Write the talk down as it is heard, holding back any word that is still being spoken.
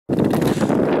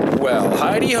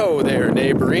Heidi-ho there,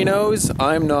 neighborinos.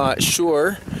 I'm not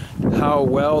sure how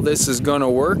well this is gonna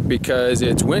work because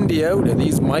it's windy out and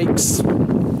these mics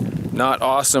not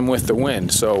awesome with the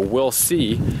wind. So we'll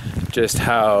see just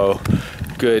how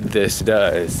good this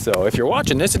does. So if you're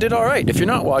watching this, it did all right. If you're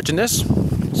not watching this,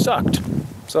 it sucked.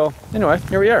 So anyway,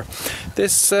 here we are.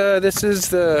 This is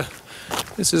the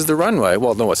runway.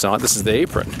 Well, no, it's not. This is the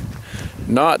apron,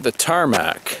 not the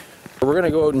tarmac. We're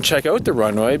gonna go out and check out the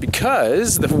runway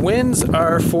because the winds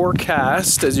are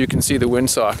forecast, as you can see the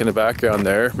windsock in the background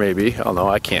there, maybe. Oh no,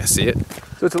 I can't see it.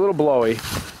 So it's a little blowy.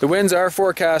 The winds are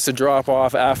forecast to drop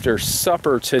off after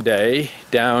supper today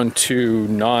down to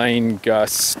 9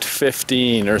 gust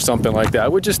 15 or something like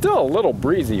that, which is still a little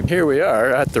breezy. Here we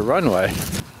are at the runway.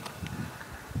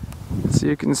 So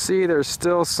you can see there's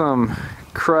still some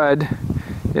crud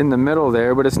in the middle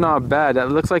there, but it's not bad. That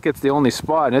looks like it's the only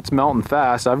spot and it's melting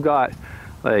fast. I've got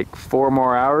like 4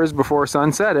 more hours before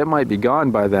sunset. It might be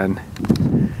gone by then.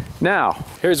 Now,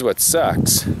 here's what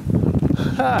sucks.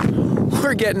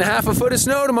 We're getting half a foot of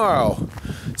snow tomorrow.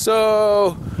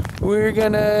 So we're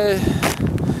gonna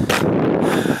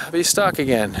be stuck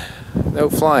again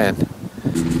without flying.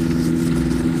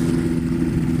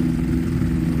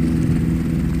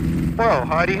 Well,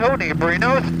 howdy-ho,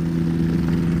 neighborinos.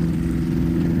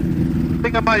 I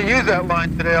think I might have used that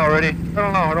line today already. I don't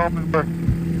know, I don't remember.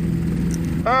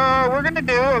 We're gonna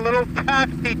do a little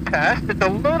taxi test. It's a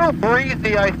little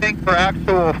breezy, I think, for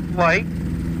actual flight.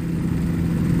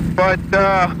 But,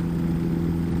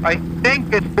 I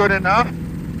think it's good enough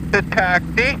to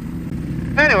taxi.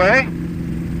 Anyway,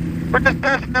 we're just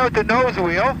testing out the nose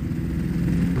wheel.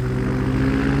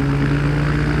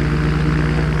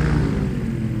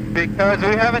 Because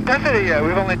we haven't tested it yet.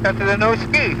 We've only tested the nose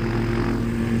ski.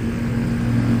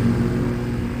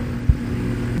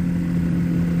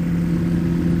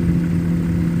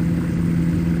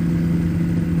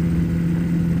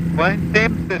 Plane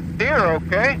seems to steer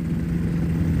okay.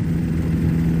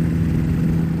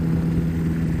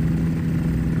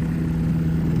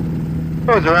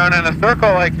 Goes around in a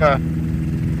circle like a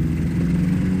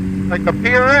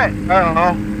pirouette. I don't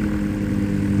know.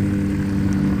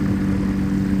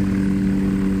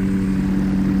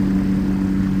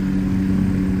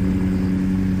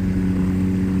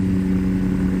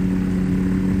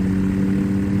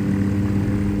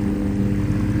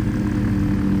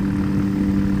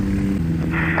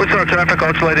 Traffic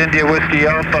Ultralight India Whiskey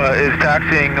Alpha is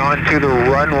taxiing onto the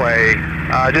runway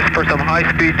just for some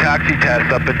high-speed taxi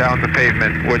tests up and down the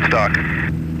pavement, Woodstock.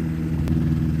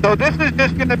 So this is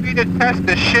just going to be to test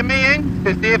the shimmying,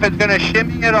 to see if it's going to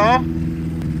shimmy at all?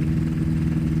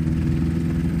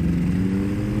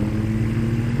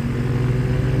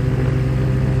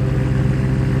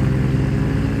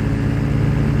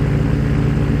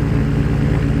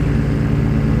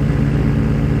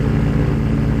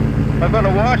 I'm going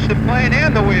to watch the plane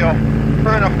and the wheel.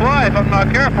 We're going to fly if I'm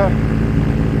not careful.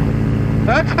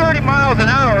 That's 30 miles an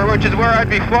hour, which is where I'd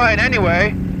be flying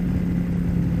anyway.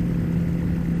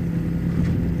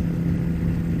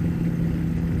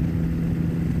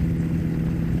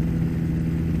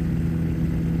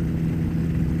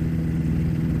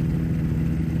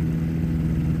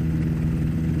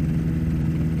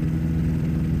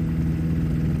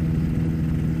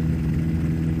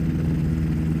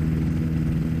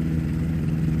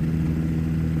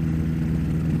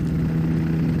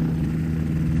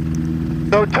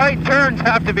 So tight turns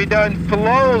have to be done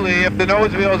slowly if the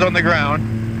nose wheel is on the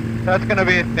ground. That's going to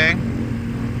be a thing.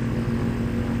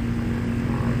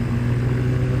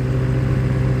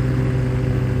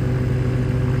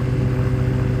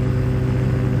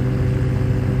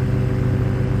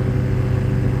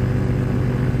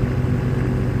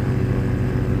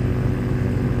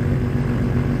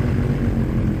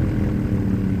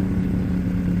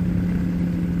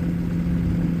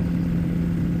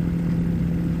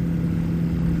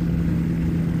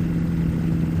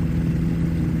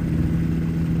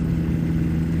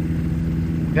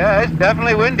 Yeah, it's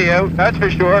definitely windy out, that's for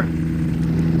sure.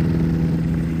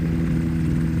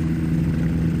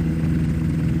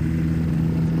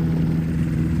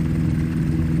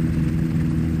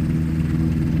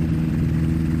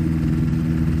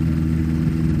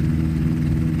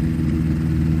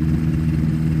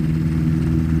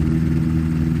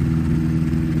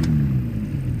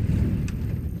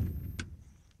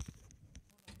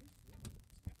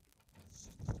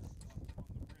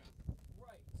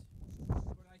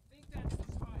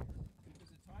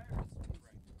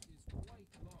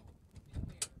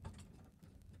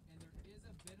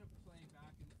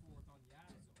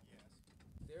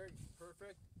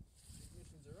 Perfect.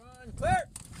 Ignitions are on. Clear!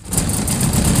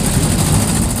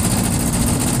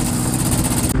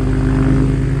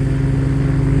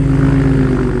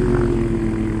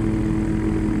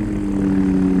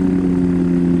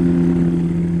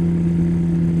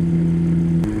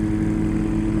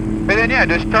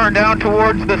 yeah, just turn down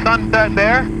towards the sunset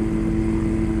there.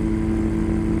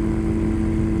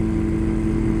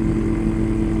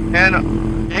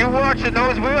 And you watch the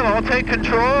nose wheel, I'll take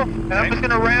control, and I'm just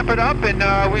going to ramp it up,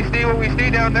 and we see what we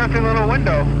see down there through the little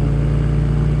window.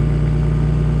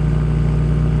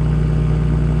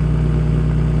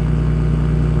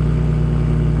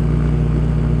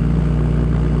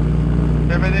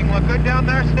 Does everything look good down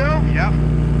there still? Yep.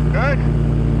 Good.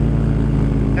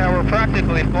 Yeah, we're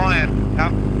practically flying.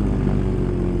 Yep.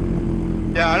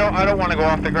 Yeah, I don't want to go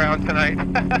off the ground tonight.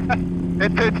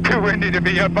 It's too windy to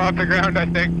be up off the ground, I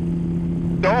think.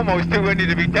 It's almost too windy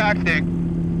to be taxiing.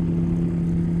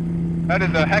 That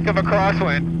is a heck of a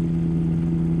crosswind.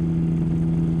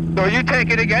 So you take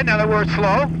it again now that we're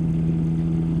slow.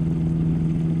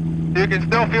 You can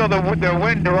still feel the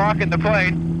wind rocking the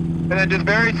plane. And then just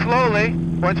very slowly,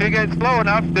 once we get slow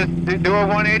enough, just do a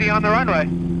 180 on the runway.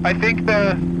 I think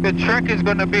the trick is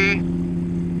going to be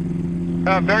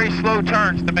very slow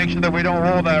turns to make sure that we don't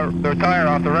roll the tire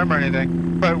off the rim or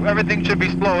anything. But everything should be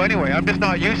slow anyway. I'm just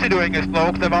not used to doing it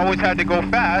slow because I've always had to go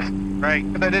fast, Right.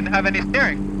 because I didn't have any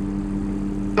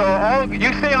steering. So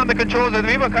you stay on the controls with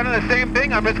me, but kind of the same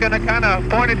thing. I'm just going to kind of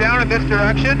point it down in this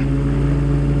direction.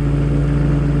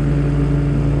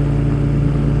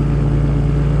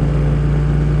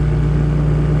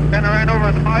 Kind of ran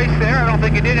over some ice there. I don't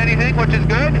think it did anything, which is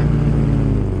good.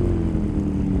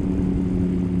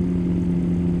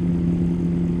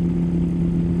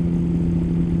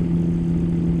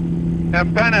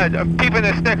 I'm kind of keeping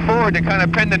the stick forward to kind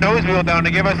of pin the nose wheel down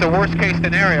to give us a worst case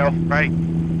scenario. Right.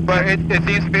 But it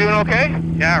seems to be doing okay?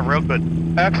 Yeah, real good.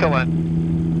 Excellent.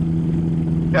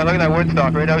 Yeah, look at that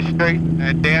windstock right out straight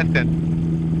and dancing.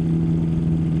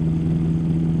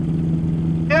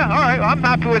 Yeah, alright, I'm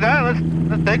happy with that.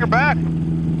 Let's take her back.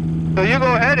 So you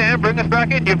go ahead and bring us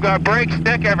back in. You've got brake,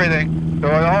 stick, everything.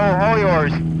 So all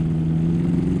yours.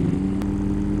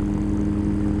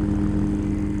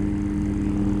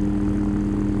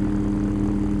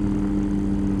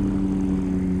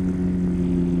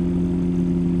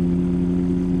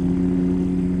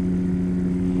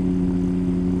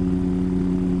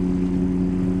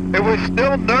 It was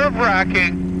still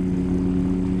nerve-wracking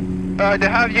to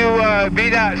have you be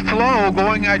that slow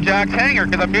going at Jack's hangar,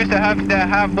 because I'm used to having to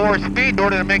have more speed in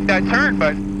order to make that turn,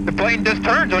 but the plane just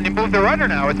turns when you move the rudder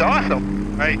now. It's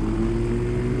awesome. Right.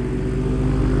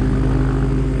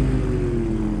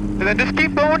 So then just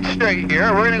keep going straight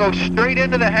here. We're going to go straight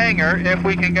into the hangar if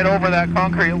we can get over that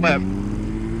concrete lip.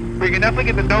 We can definitely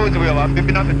get the nose wheel up,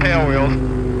 maybe not the tail wheels.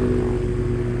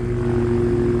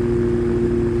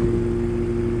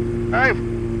 Alright.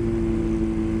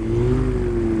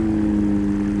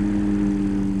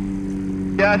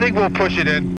 Yeah, I think we'll push it in.